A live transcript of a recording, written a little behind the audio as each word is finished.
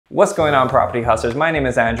What's going on, property hustlers? My name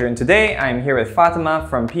is Andrew and today I'm here with Fatima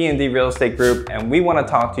from P&D Real Estate Group, and we want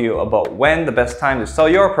to talk to you about when the best time to sell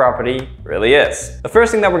your property really is. The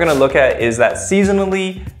first thing that we're going to look at is that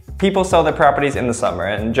seasonally, people sell their properties in the summer,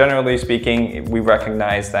 and generally speaking, we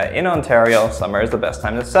recognize that in Ontario, summer is the best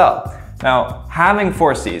time to sell. Now, having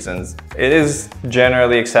 4 seasons, it is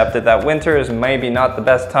generally accepted that winter is maybe not the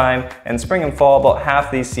best time, and spring and fall, about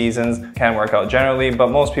half these seasons can work out generally,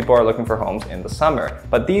 but most people are looking for homes in the summer.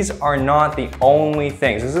 But these are not the only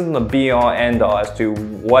things. This isn't the be-all end-all as to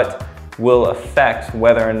what will affect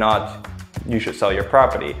whether or not you should sell your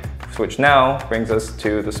property, which now brings us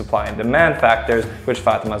to the supply and demand factors, which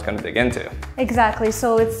Fatima is going to dig into. Exactly.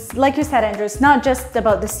 So it's like you said, Andrew, it's not just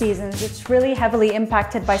about the seasons. It's really heavily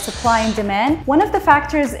impacted by supply and demand. One of the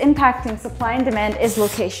factors impacting supply and demand is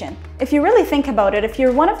location. If you really think about it, if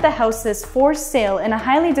you're one of the houses for sale in a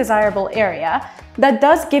highly desirable area, that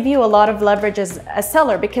does give you a lot of leverage as a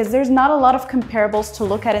seller because there's not a lot of comparables to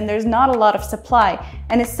look at and there's not a lot of supply.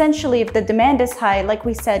 And essentially, if the demand is high, like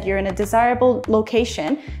we said, you're in a desirable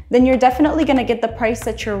location, then you're definitely going to get the price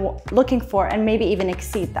that you're looking for and maybe even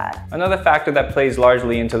exceed that. Another factor that plays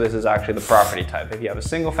largely into this is actually the property type. If you have a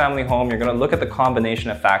single family home, you're going to look at the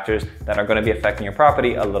combination of factors that are going to be affecting your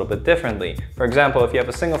property a little bit differently. For example, if you have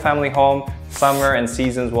a single family home, summer and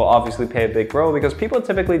seasons will obviously play a big role because people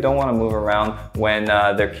typically don't want to move around when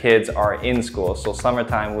their kids are in school. So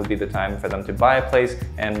summertime would be the time for them to buy a place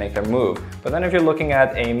and make their move. But then if you're looking at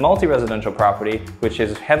a multi-residential property, which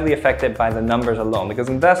is heavily affected by the numbers alone, because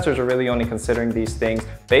investors are really only considering these things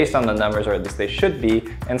based on the numbers, or at least they should be,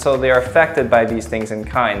 and so they are affected by these things in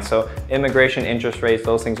kind. So immigration, interest rates,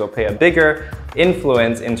 those things will play a bigger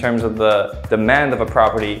influence in terms of the demand of a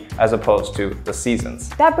property as opposed to the seasons.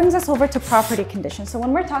 That brings us over to property condition. So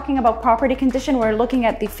when we're talking about property condition, we're looking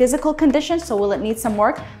at the physical condition, so will it need some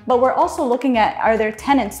work, but we're also looking at, are there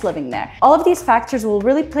tenants living there? All of these factors will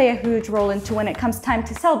really play a huge role into when it comes time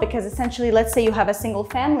to sell, because essentially, let's say you have a single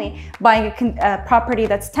family buying a property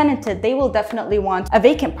that's tenanted, they will definitely want a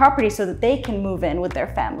vacant property so that they can move in with their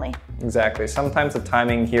family. Exactly. Sometimes the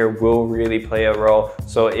timing here will really play a role.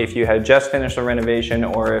 So if you had just finished a renovation,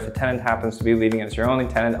 or if a tenant happens to be leaving as your only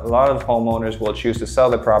tenant, a lot of homeowners will choose to sell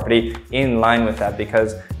their property in line with that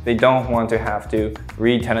because they don't want to have to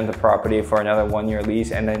re-tenant the property for another 1-year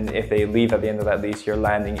lease, and then if they leave at the end of that lease, you're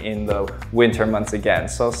landing in the winter months again.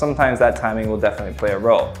 So sometimes that timing will definitely play a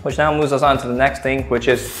role. Which now moves us on to the next thing, which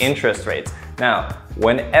is interest rates. Now,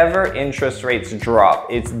 whenever interest rates drop,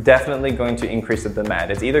 it's definitely going to increase the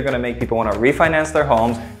demand. It's either going to make people want to refinance their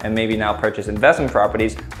homes and maybe now purchase investment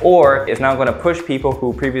properties, or it's now going to push people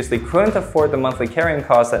who previously couldn't afford the monthly carrying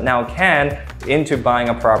costs that now can into buying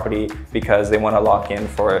a property because they want to lock in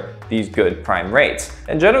for these good prime rates.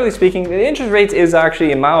 And generally speaking, the interest rates is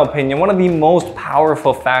actually, in my opinion, one of the most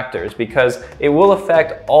powerful factors because it will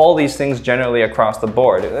affect all these things generally across the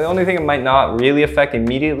board. The only thing it might not really affect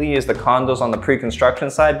immediately is the condos on the pre-construction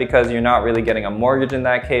side, because you're not really getting a mortgage in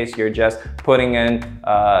that case. You're just putting in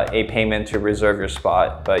a payment to reserve your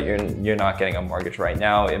spot, but you're not getting a mortgage right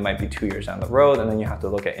now. It might be 2 years down the road, and then you have to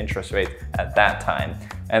look at interest rates at that time.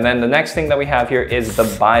 And then the next thing that we have here is the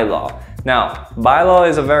bylaw. Now, bylaw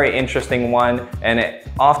is a very interesting one, and it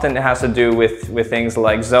often has to do with things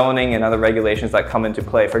like zoning and other regulations that come into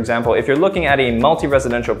play. For example, if you're looking at a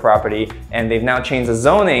multi-residential property and they've now changed the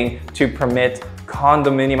zoning to permit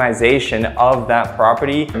condominiumization of that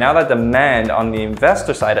property, now that demand on the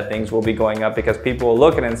investor side of things will be going up because people will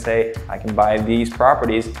look at it and say, I can buy these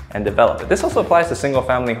properties and develop it. This also applies to single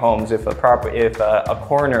family homes if a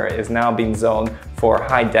corner is now being zoned for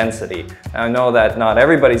high density. Now, I know that not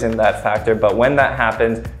everybody's in that factor, but when that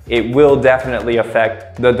happens, it will definitely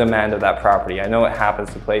affect the demand of that property. I know it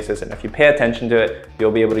happens to places, and if you pay attention to it,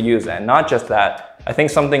 you'll be able to use it. And not just that, I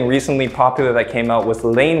think something recently popular that came out was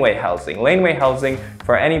laneway housing. Laneway housing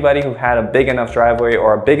for anybody who had a big enough driveway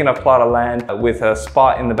or a big enough plot of land with a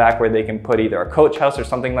spot in the back where they can put either a coach house or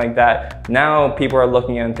something like that. Now people are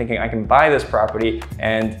looking at and thinking, I can buy this property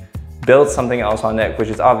and build something else on it, which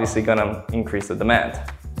is obviously going to increase the demand.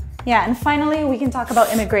 Yeah, and finally, we can talk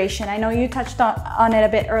about immigration. I know you touched on it a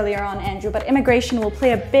bit earlier on, Andrew, but immigration will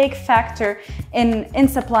play a big factor in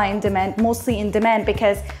supply and demand, mostly in demand,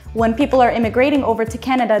 because when people are immigrating over to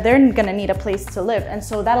Canada, they're going to need a place to live. And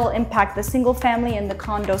so that'll impact the single family and the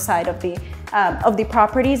condo side of the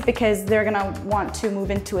properties, because they're going to want to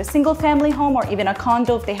move into a single family home or even a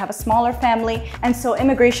condo if they have a smaller family. And so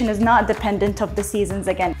immigration is not dependent of the seasons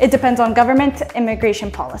again. It depends on government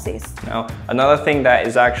immigration policies. Now, another thing that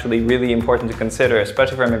is actually really important to consider,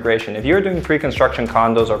 especially for immigration, if you're doing pre-construction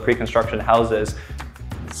condos or pre-construction houses,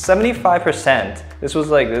 75% this was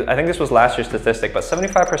like, I think this was last year's statistic, but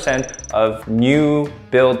 75% of new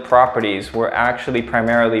build properties were actually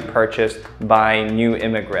primarily purchased by new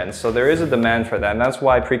immigrants. So there is a demand for that, and that's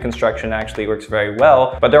why pre-construction actually works very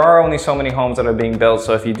well. But there are only so many homes that are being built,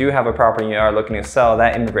 so if you do have a property you are looking to sell,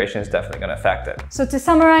 that immigration is definitely going to affect it. So to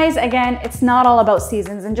summarize, again, it's not all about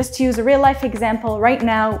seasons. And just to use a real life example, right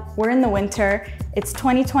now we're in the winter, it's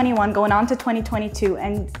 2021 going on to 2022,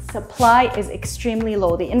 and supply is extremely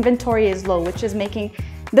low. The inventory is low, which is making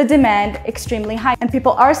the demand extremely high, and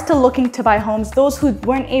people are still looking to buy homes. Those who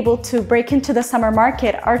weren't able to break into the summer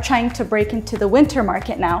market are trying to break into the winter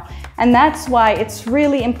market now, and that's why it's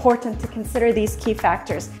really important to consider these key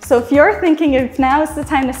factors. So if you're thinking if now is the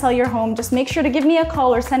time to sell your home, just make sure to give me a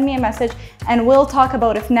call or send me a message, and we'll talk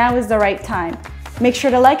about if now is the right time. Make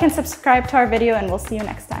sure to like and subscribe to our video, and we'll see you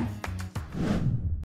next time.